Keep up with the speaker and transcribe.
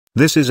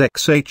This is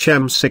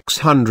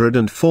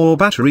XH-M604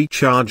 battery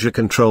charger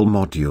control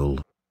module.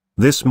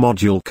 This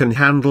module can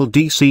handle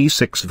DC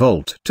 6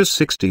 volt to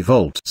 60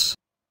 volts.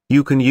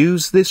 You can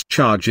use this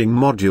charging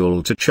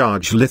module to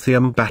charge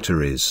lithium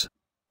batteries.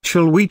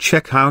 Shall we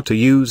check how to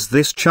use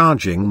this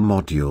charging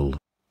module?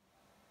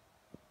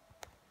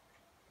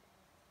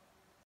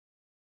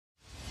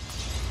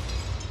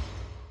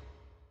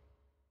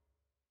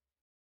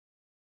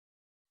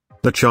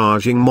 The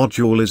charging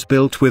module is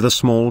built with a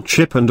small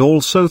chip and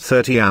also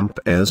 30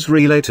 amperes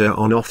relator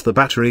on-off the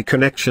battery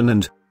connection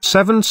and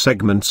 7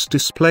 segments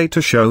display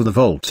to show the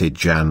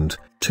voltage and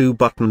 2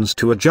 buttons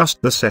to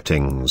adjust the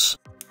settings.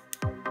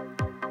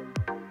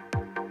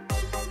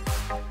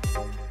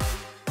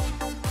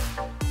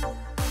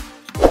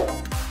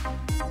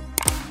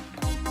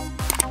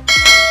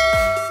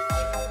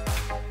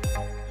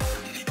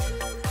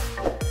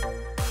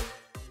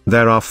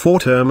 There are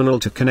 4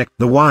 terminals to connect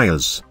the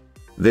wires.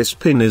 This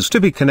pin is to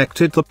be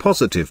connected the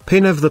positive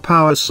pin of the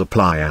power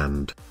supply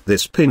and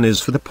this pin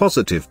is for the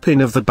positive pin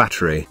of the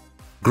battery.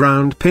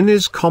 Ground pin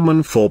is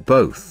common for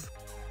both.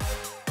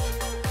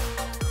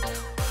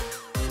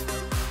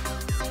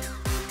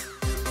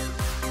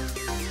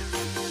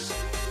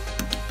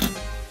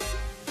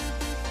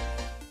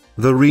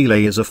 The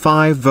relay is a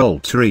 5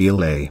 volt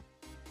relay,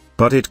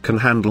 but it can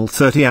handle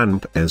 30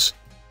 amperes.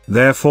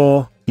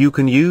 Therefore, you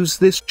can use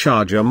this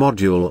charger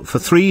module for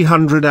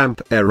 300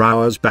 ampere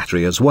hours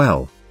battery as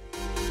well.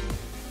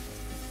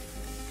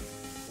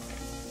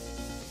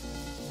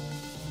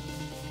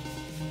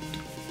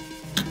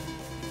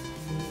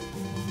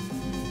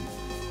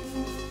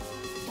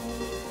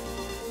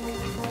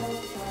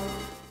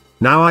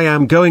 Now I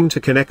am going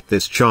to connect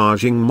this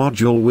charging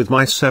module with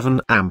my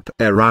 7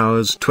 ampere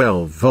hours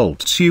 12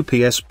 volts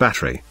UPS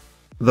battery.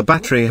 The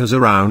battery has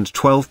around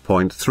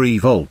 12.3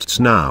 volts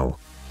now.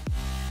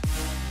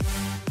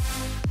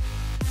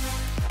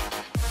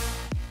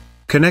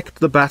 Connect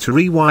the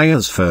battery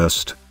wires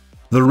first.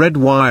 The red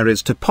wire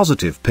is to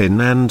positive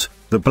pin and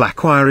the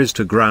black wire is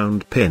to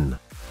ground pin.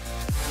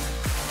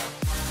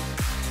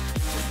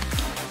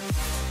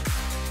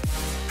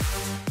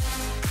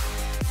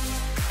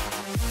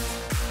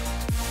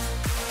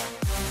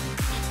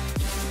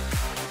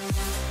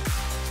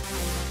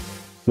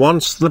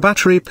 Once the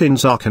battery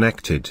pins are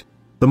connected,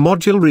 the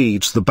module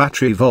reads the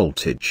battery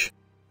voltage.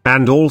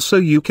 And also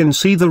you can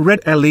see the red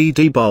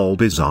LED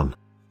bulb is on.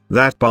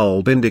 That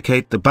bulb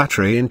indicates the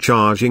battery in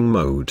charging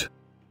mode.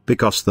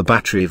 Because the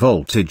battery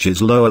voltage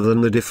is lower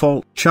than the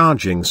default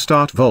charging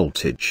start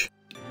voltage.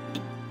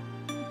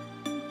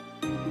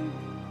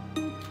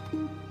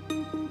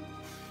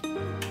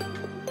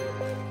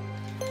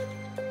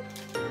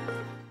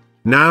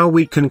 Now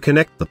we can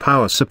connect the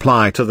power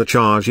supply to the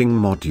charging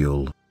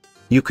module.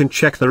 You can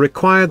check the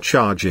required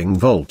charging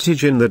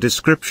voltage in the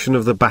description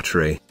of the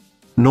battery.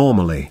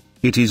 Normally,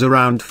 it is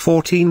around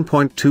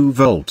 14.2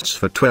 volts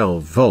for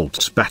 12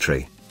 volts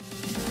battery.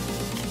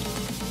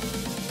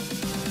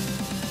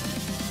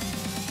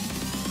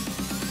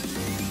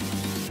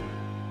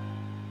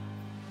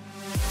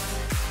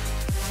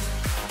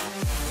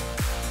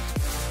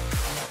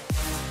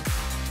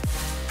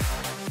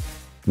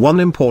 One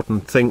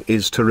important thing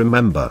is to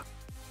remember.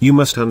 You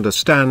must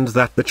understand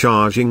that the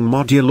charging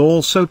module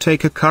also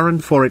take a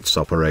current for its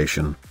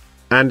operation.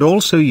 And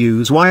also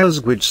use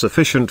wires which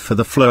sufficient for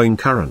the flowing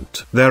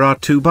current. There are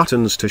 2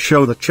 buttons to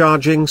show the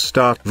charging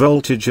start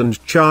voltage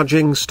and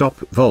charging stop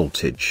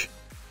voltage.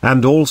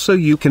 And also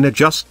you can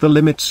adjust the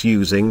limits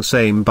using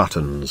same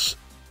buttons.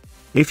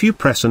 If you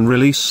press and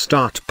release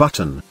start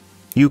button,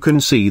 you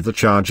can see the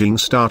charging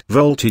start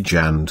voltage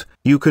and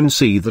you can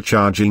see the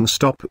charging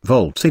stop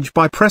voltage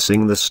by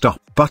pressing the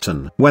stop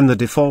button. When the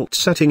default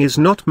setting is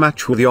not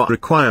match with your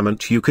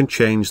requirement, you can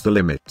change the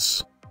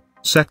limits.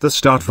 Set the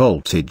start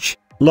voltage.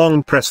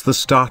 Long press the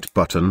start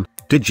button,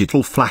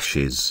 digital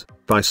flashes,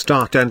 by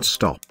start and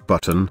stop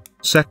button,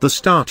 set the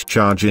start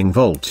charging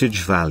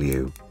voltage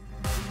value.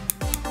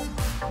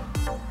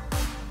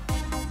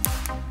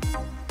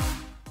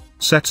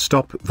 Set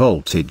stop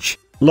voltage,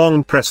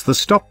 long press the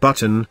stop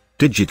button,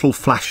 digital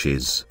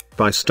flashes,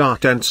 by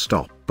start and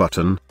stop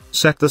button,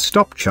 set the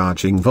stop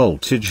charging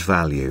voltage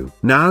value.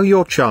 Now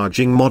your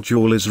charging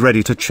module is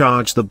ready to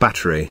charge the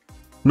battery.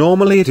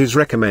 Normally it is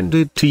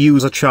recommended to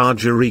use a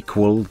charger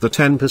equal the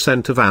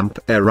 10% of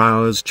ampere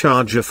hours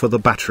charger for the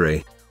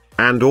battery.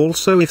 And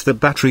also if the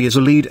battery is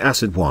a lead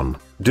acid one,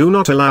 do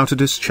not allow to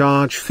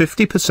discharge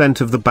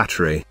 50% of the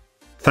battery.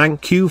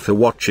 Thank you for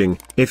watching.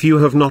 If you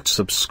have not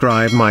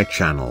subscribed my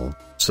channel,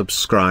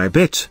 subscribe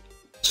it.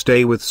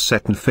 Stay with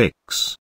SetNFix.